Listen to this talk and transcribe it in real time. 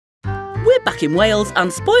We're back in Wales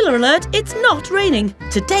and spoiler alert, it's not raining.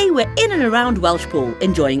 Today we're in and around Welshpool,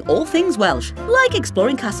 enjoying all things Welsh, like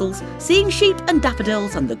exploring castles, seeing sheep and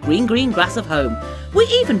daffodils and the green grass of home. We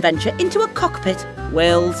even venture into a cockpit.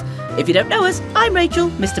 Wills. If you don't know us, I'm Rachel,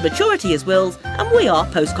 Mr Maturity is Wills, and we are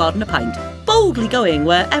Postcard and a Pint, boldly going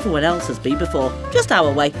where everyone else has been before, just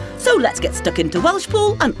our way. So let's get stuck into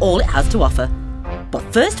Welshpool and all it has to offer. But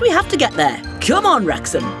first we have to get there. Come on,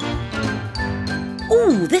 Wrexham.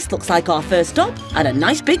 Ooh, this looks like our first stop, and a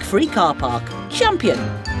nice big free car park. Champion.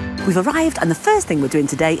 We've arrived and the first thing we're doing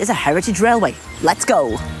today is a heritage railway. Let's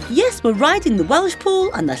go! Yes, we're riding the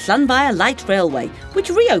Welshpool and the Llanfair Light Railway, which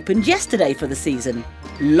reopened yesterday for the season.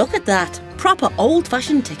 Look at that, proper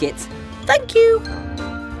old-fashioned tickets. Thank you!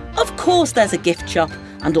 Of course there's a gift shop,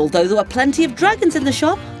 and although there were plenty of dragons in the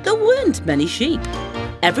shop, there weren't many sheep.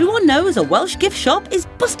 Everyone knows a Welsh gift shop is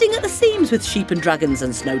busting at the seams with sheep and dragons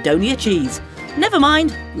and Snowdonia cheese. Never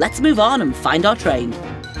mind, let's move on and find our train.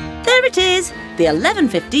 There it is, the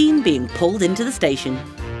 11:15 being pulled into the station.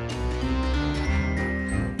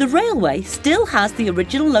 The railway still has the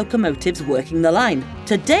original locomotives working the line.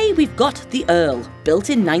 Today we've got the Earl, built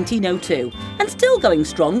in 1902, and still going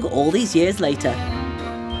strong all these years later.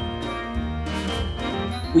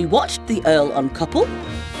 We watched the Earl uncouple,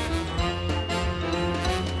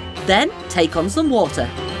 then take on some water.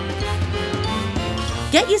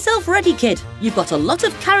 Get yourself ready, kid. You've got a lot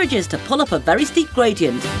of carriages to pull up a very steep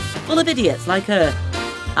gradient, full of idiots like her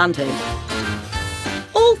and him.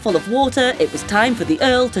 All full of water, it was time for the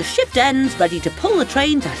Earl to shift ends, ready to pull the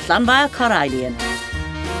train to Llanfair.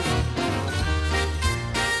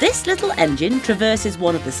 This little engine traverses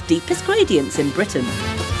one of the steepest gradients in Britain.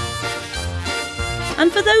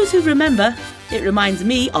 And for those who remember, it reminds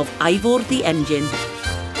me of Ivor the engine.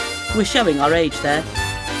 We're showing our age there.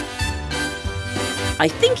 I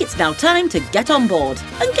think it's now time to get on board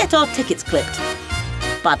and get our tickets clipped.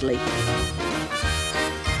 Badly.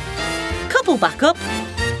 Couple back up.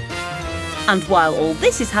 And while all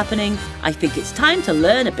this is happening, I think it's time to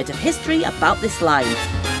learn a bit of history about this line.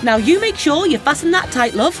 Now you make sure you fasten that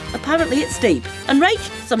tight, love. Apparently it's steep. And Rach,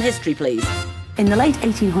 some history please. In the late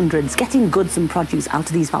 1800s, getting goods and produce out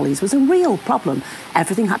of these valleys was a real problem.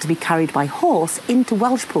 Everything had to be carried by horse into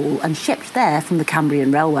Welshpool and shipped there from the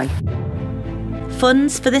Cambrian Railway.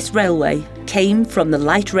 Funds for this railway came from the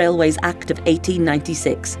Light Railways Act of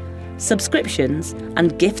 1896, subscriptions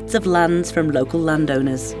and gifts of lands from local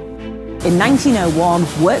landowners. In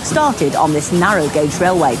 1901, work started on this narrow gauge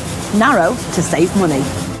railway. Narrow to save money.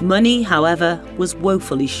 Money, however, was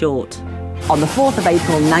woefully short. On the 4th of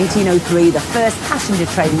April 1903, the first passenger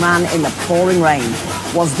train ran in the pouring rain.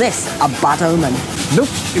 Was this a bad omen? Nope,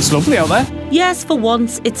 it's lovely out there. Yes, for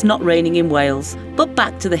once it's not raining in Wales, but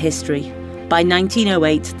back to the history. By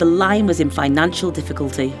 1908, the line was in financial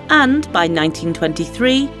difficulty, and by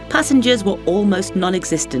 1923, passengers were almost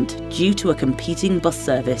non-existent due to a competing bus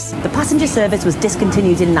service. The passenger service was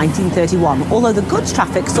discontinued in 1931, although the goods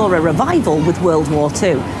traffic saw a revival with World War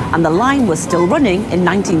II, and the line was still running in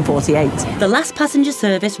 1948. The last passenger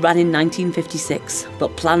service ran in 1956,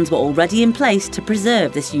 but plans were already in place to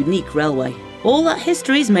preserve this unique railway. All that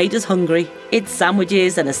history's made us hungry. It's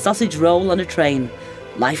sandwiches and a sausage roll on a train.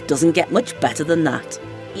 Life doesn't get much better than that.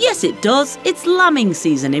 Yes, it does. It's lambing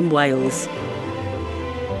season in Wales.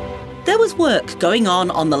 There was work going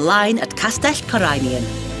on the line at Castell Carinian.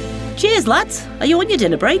 Cheers, lads. Are you on your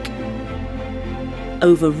dinner break?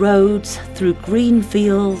 Over roads, through green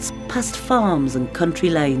fields, past farms and country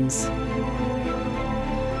lanes.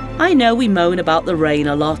 I know we moan about the rain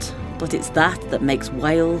a lot, but it's that makes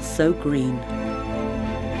Wales so green.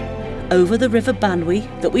 Over the River Banwy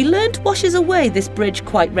that we learnt washes away this bridge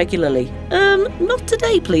quite regularly. Not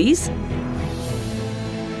today, please.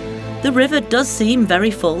 The river does seem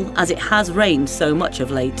very full as it has rained so much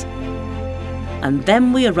of late. And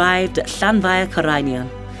then we arrived at Llanfair.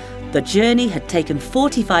 The journey had taken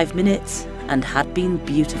 45 minutes and had been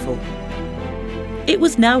beautiful. It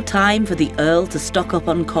was now time for the Earl to stock up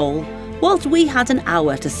on coal, whilst we had an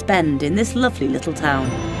hour to spend in this lovely little town.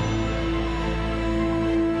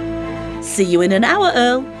 See you in an hour,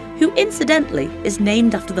 Earl, who incidentally is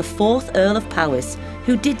named after the 4th Earl of Powys,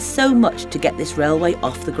 who did so much to get this railway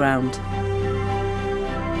off the ground.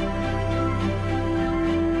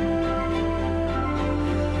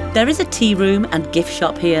 There is a tea room and gift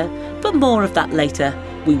shop here, but more of that later.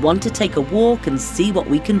 We want to take a walk and see what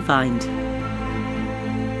we can find.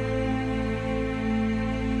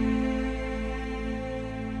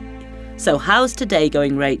 So how's today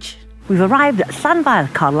going, Rach? We've arrived at Llanfair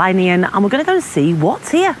and we're going to go and see what's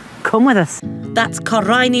here. Come with us. That's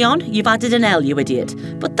Carinion. You've added an L, you idiot.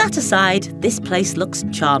 But that aside, this place looks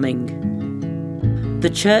charming.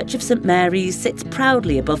 The Church of St Mary's sits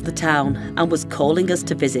proudly above the town and was calling us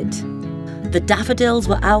to visit. The daffodils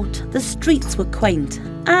were out, the streets were quaint,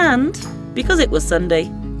 and, because it was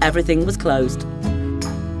Sunday, everything was closed.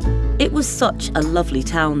 It was such a lovely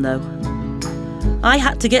town though. I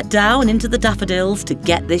had to get down into the daffodils to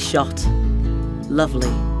get this shot.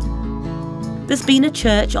 Lovely. There's been a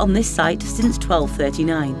church on this site since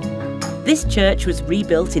 1239. This church was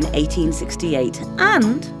rebuilt in 1868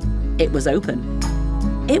 and it was open.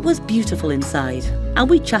 It was beautiful inside and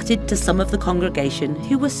we chatted to some of the congregation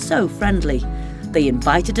who were so friendly. They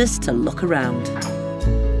invited us to look around.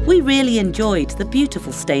 We really enjoyed the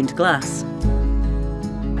beautiful stained glass.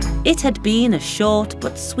 It had been a short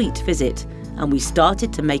but sweet visit and we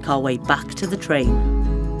started to make our way back to the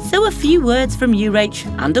train. So a few words from you, Rach,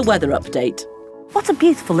 and a weather update. What a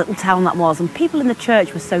beautiful little town that was, and people in the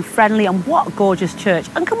church were so friendly, and what a gorgeous church.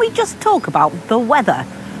 And can we just talk about the weather?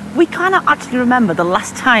 We cannot actually remember the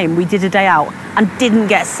last time we did a day out and didn't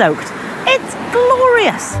get soaked. It's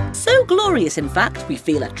glorious. So glorious, in fact, we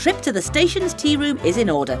feel a trip to the station's tea room is in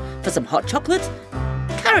order for some hot chocolate,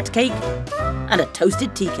 carrot cake and a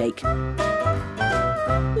toasted tea cake.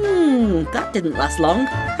 That didn't last long.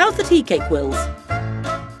 How's the tea cake, Wills?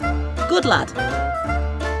 Good lad.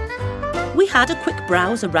 We had a quick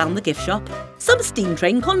browse around the gift shop. Some steam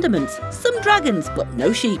train condiments, some dragons, but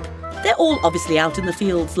no sheep. They're all obviously out in the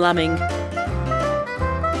fields lambing.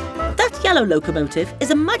 That yellow locomotive is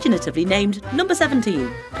imaginatively named Number 17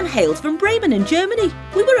 and hails from Bremen in Germany.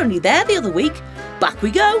 We were only there the other week. Back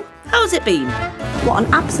we go. How's it been? What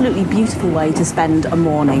an absolutely beautiful way to spend a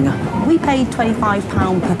morning. We paid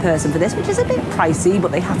 £25 per person for this, which is a bit pricey,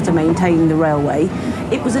 but they have to maintain the railway.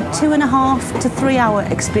 It was a 2.5 to 3 hour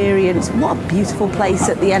experience. What a beautiful place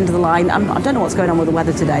at the end of the line. I don't know what's going on with the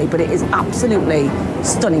weather today, but it is absolutely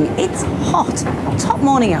stunning. It's hot. Top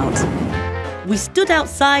morning out. We stood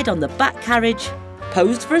outside on the back carriage,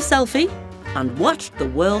 posed for a selfie, and watched the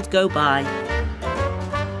world go by.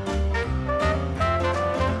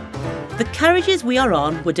 The carriages we are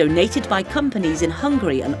on were donated by companies in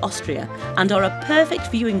Hungary and Austria and are a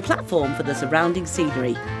perfect viewing platform for the surrounding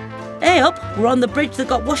scenery. Hey up, we're on the bridge that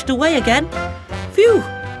got washed away again. Phew,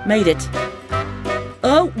 made it.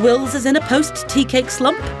 Oh, Wills is in a post-tea cake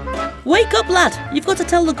slump. Wake up, lad. You've got to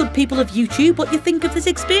tell the good people of YouTube what you think of this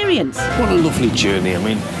experience. What a lovely journey. I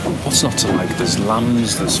mean, what's not to like? There's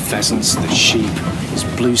lambs, there's pheasants, there's sheep, there's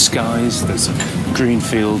blue skies, there's green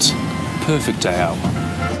fields. Perfect day out.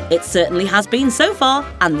 It certainly has been so far,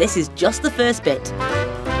 and this is just the first bit.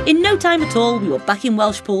 In no time at all, we were back in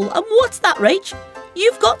Welshpool, and what's that, Rach?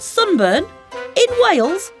 You've got sunburn? In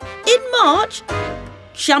Wales? In March?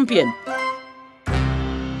 Champion.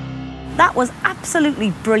 That was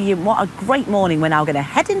absolutely brilliant. What a great morning. We're now going to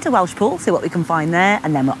head into Welshpool, see what we can find there,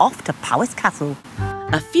 and then we're off to Powys Castle.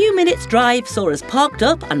 A few minutes' drive saw us parked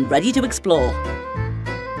up and ready to explore.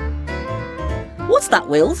 What's that,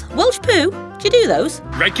 Wills? Welsh poo? Do you do those?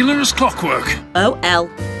 Regular as clockwork. Oh,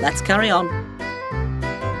 let's carry on.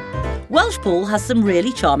 Welshpool has some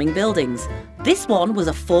really charming buildings. This one was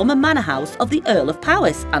a former manor house of the Earl of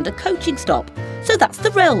Powys and a coaching stop. So that's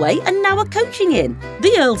the railway and now a coaching inn.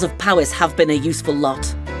 The Earls of Powys have been a useful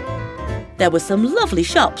lot. There were some lovely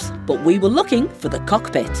shops, but we were looking for the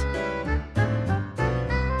cockpit.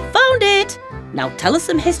 Found it! Now tell us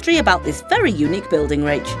some history about this very unique building,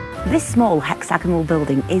 Rach. This small hexagonal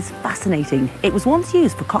building is fascinating. It was once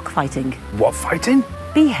used for cockfighting. What fighting?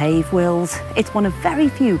 Behave, Wills. It's one of very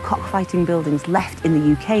few cockfighting buildings left in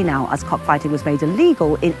the UK now, as cockfighting was made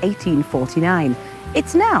illegal in 1849.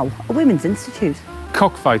 It's now a women's institute.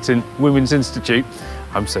 Cockfighting, Women's Institute.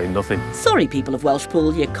 I'm saying nothing. Sorry, people of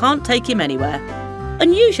Welshpool, you can't take him anywhere.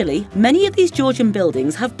 Unusually, many of these Georgian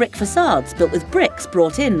buildings have brick facades built with bricks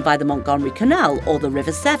brought in by the Montgomery Canal or the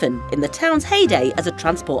River Severn in the town's heyday as a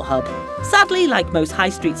transport hub. Sadly, like most high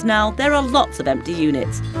streets now, there are lots of empty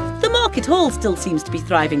units. The Market Hall still seems to be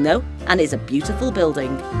thriving though, and is a beautiful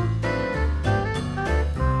building.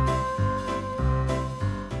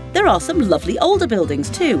 There are some lovely older buildings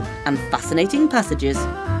too, and fascinating passages.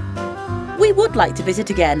 We would like to visit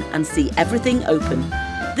again and see everything open.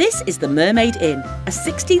 This is the Mermaid Inn, a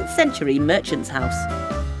 16th century merchant's house.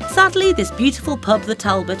 Sadly, this beautiful pub, the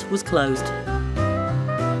Talbot, was closed.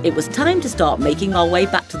 It was time to start making our way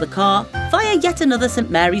back to the car via yet another St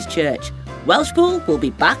Mary's Church. Welshpool will be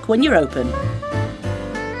back when you're open.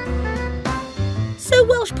 So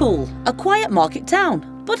Welshpool, a quiet market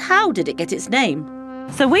town, but how did it get its name?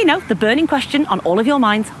 So we know the burning question on all of your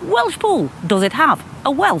minds, Welshpool, does it have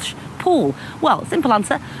a Welsh pool? Well, simple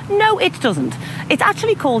answer, no it doesn't. It's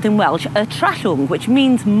actually called in Welsh a trallwng, which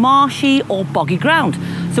means marshy or boggy ground.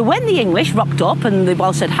 So when the English rocked up and the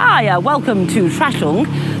Welsh said, hi, welcome to Trashung,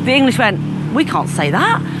 the English went, we can't say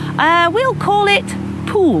that. We'll call it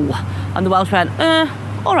pool. And the Welsh went,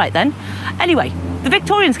 all right then. Anyway, the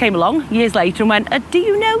Victorians came along years later and went, do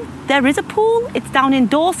you know there is a pool? It's down in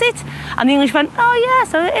Dorset. And the English went, oh yeah,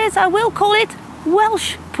 so it is. We'll call it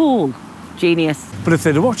Welshpool. Genius. But if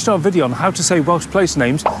they'd have watched our video on how to say Welsh place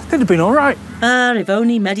names, they'd have been all right. If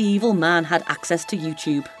only medieval man had access to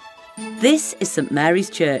YouTube. This is St Mary's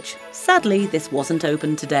Church. Sadly, this wasn't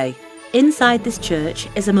open today. Inside this church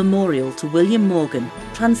is a memorial to William Morgan,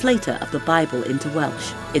 translator of the Bible into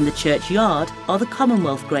Welsh. In the churchyard are the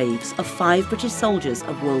Commonwealth graves of 5 British soldiers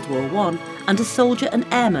of World War I and a soldier and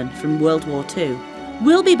airman from World War II.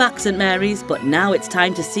 We'll be back, St Mary's, but now it's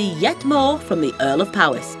time to see yet more from the Earl of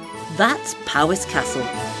Powys. That's Powys Castle.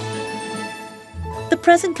 The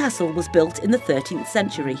present castle was built in the 13th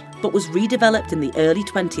century, but was redeveloped in the early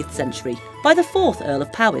 20th century by the 4th Earl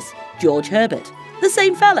of Powys, George Herbert, the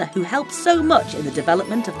same fella who helped so much in the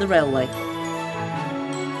development of the railway.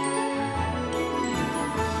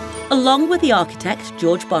 Along with the architect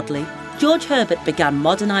George Bodley, George Herbert began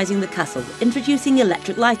modernising the castle, introducing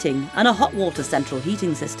electric lighting and a hot water central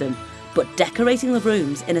heating system, but decorating the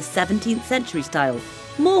rooms in a 17th century style,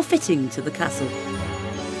 more fitting to the castle.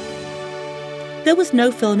 There was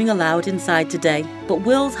no filming allowed inside today, but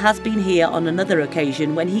Wills has been here on another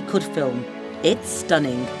occasion when he could film. It's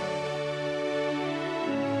stunning.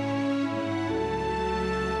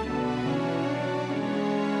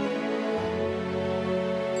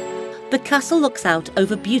 The castle looks out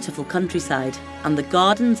over beautiful countryside, and the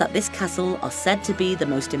gardens at this castle are said to be the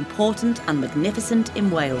most important and magnificent in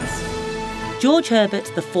Wales. George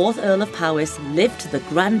Herbert, the 4th Earl of Powys, lived to the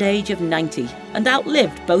grand age of 90 and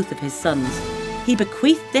outlived both of his sons. He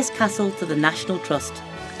bequeathed this castle to the National Trust,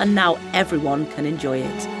 and now everyone can enjoy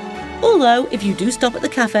it. Although, if you do stop at the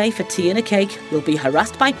cafe for tea and a cake, you'll be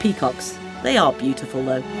harassed by peacocks. They are beautiful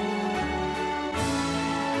though.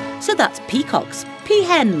 So that's peacocks,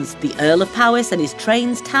 peahens, the Earl of Powys and his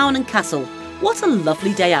trains, town and castle. What a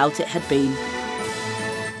lovely day out it had been.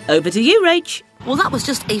 Over to you, Rach. Well, that was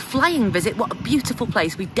just a flying visit. What a beautiful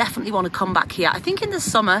place. We definitely want to come back here. I think in the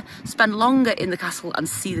summer, spend longer in the castle and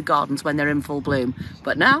see the gardens when they're in full bloom.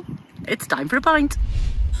 But now, it's time for a pint.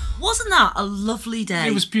 Wasn't that a lovely day?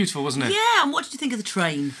 It was beautiful, wasn't it? Yeah, and what did you think of the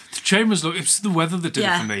train? The train was, look, it's the weather that did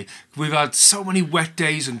it for me. We've had so many wet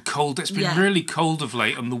days and cold. It's been really cold of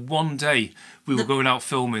late, and the one day we were going out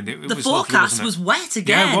filming, it the was forecast lovely, was wet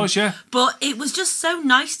again. Yeah, it was, yeah. But it was just so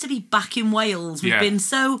nice to be back in Wales. We've been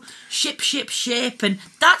so ship, and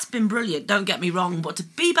that's been brilliant, don't get me wrong, but to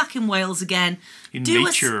be back in Wales again, do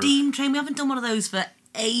nature. A steam train, we haven't done one of those for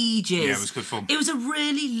ages. Yeah, it was good fun. It was a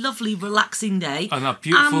really lovely, relaxing day. And that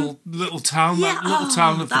beautiful little town, that little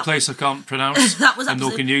town of the place I can't pronounce. That was and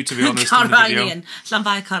absolutely... looking you, to be honest, in the video.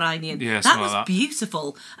 Llanfair Carinian. Yeah, that was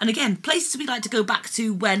beautiful. And again, places we like to go back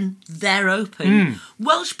to when they're open.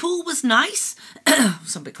 Welshpool was nice.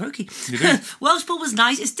 It's a bit croaky. You do? Welshpool was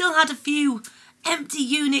nice. It still had a few empty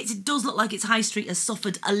units. It does look like its high street has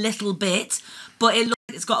suffered a little bit, but it looks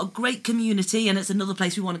like it's got a great community, and it's another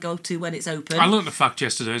place we want to go to when it's open. I learnt the fact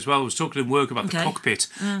yesterday as well. I was talking in work about the cockpit,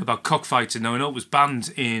 about cockfighting. Now, I know it was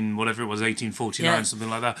banned in whatever it was, 1849, something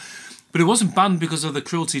like that. But it wasn't banned because of the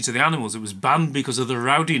cruelty to the animals. It was banned because of the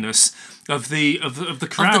rowdiness of the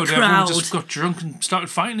crowd. Everyone just got drunk and started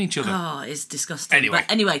fighting each other. Oh, it's disgusting.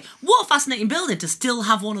 Anyway, what a fascinating building to still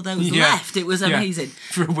have one of those left. It was amazing.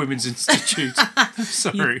 For a women's institute.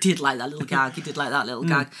 Sorry. You did like that little gag. You did like that little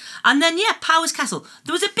gag. And then, Powys Castle.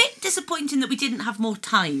 There was a bit disappointing that we didn't have more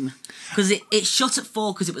time because it shut at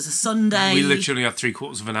 4 because it was a Sunday. We literally had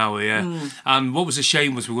 3/4 of an hour, And what was a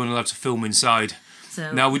shame was we weren't allowed to film inside. So.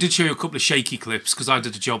 Now, we did show you a couple of shaky clips because I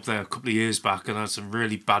did a job there a couple of years back and I had some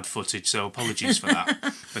really bad footage, so apologies for that.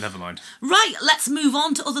 But never mind. Right, let's move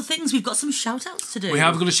on to other things. We've got some shout-outs to do. We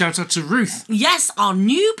have got a shout-out to Ruth. Yes, our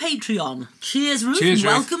new Patreon. Cheers, Ruth. Cheers,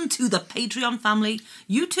 Ruth. Welcome to the Patreon family.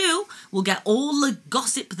 You too will get all the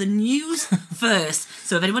gossip, the news first.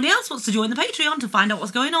 So if anybody else wants to join the Patreon to find out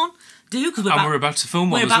what's going on, because we're about to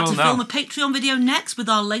film one as well now. We're about to film a Patreon video next with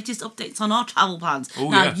our latest updates on our travel plans.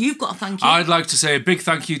 Now, you've got a thank you. I'd like to say a big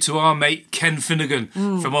thank you to our mate Ken Finnegan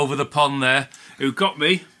from over the pond there, who got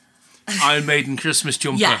me Iron Maiden Christmas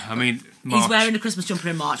jumper. I mean, March. He's wearing a Christmas jumper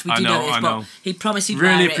in March. We do know this, but he promised he'd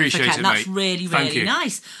really wear it appreciate for Ken. it, That's mate. really, really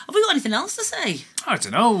nice. Have we got anything else to say? I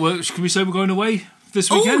don't know. Well, can we say we're going away this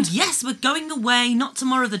weekend? Oh, yes, we're going away. Not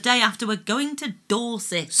tomorrow, the day after. We're going to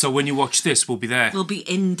Dorset. So when you watch this, we'll be there. We'll be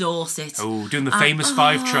in Dorset. Oh, doing the famous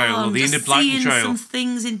 5 trail or the Enid Blyton trail. Some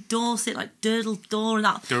things in Dorset, like Durdle Door and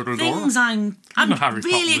that. Durdle things Door? I'm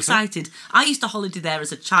really excited. I used to holiday there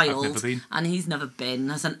as a child. I've never been. And he's never been.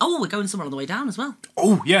 I said, oh, we're going somewhere on the way down as well.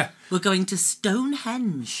 Oh, yeah. We're going to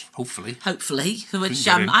Stonehenge. Hopefully. Which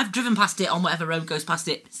I've driven past it on whatever road goes past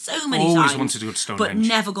it so many times. Always wanted to go to Stonehenge. But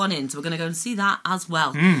never gone in, so we're going to go and see that as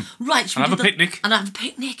well. Right, should we have a picnic. And have a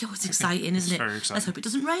picnic. Oh, it's exciting, isn't it? Very exciting. Let's hope it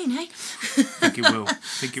doesn't rain, hey? I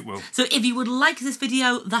think it will. So if you would like this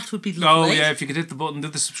video, that would be lovely. Oh, yeah, if you could hit the button, do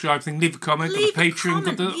the subscribe thing, leave a comment, Leave got the Patreon,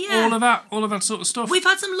 got the, all of that sort of stuff. We've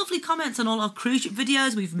had some lovely comments on all our cruise ship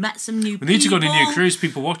videos. We've met some new people. We need to go on a new cruise,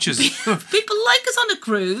 people watch us. People like us on a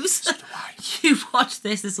cruise. So do I. You watch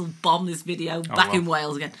this will bomb this video back in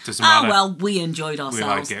Wales again. Doesn't matter. Well, we enjoyed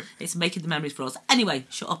ourselves. We like it. It's making the memories for us. Anyway,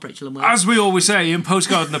 shut up, Rachel and Will. As we always say in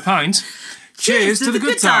Postcard and a Pint, cheers to the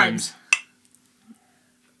good times.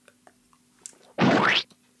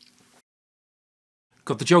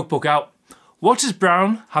 Got the joke book out. What is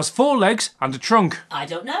brown, has 4 legs and a trunk? I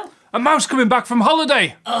don't know. A mouse coming back from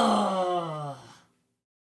holiday. Oh.